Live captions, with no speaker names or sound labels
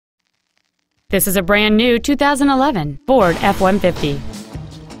This is a brand new 2011 Ford F-150.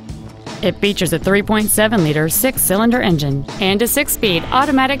 It features a 3.7-liter six-cylinder engine and a six-speed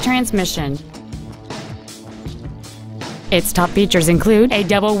automatic transmission. Its top features include a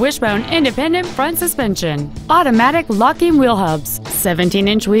double wishbone independent front suspension, automatic locking wheel hubs,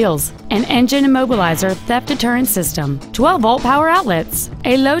 17-inch wheels, an engine immobilizer theft deterrent system, 12-volt power outlets,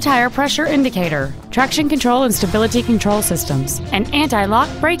 a low tire pressure indicator, traction control and stability control systems, an anti-lock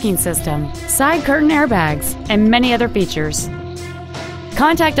braking system, side curtain airbags, and many other features.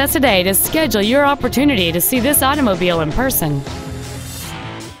 Contact us today to schedule your opportunity to see this automobile in person.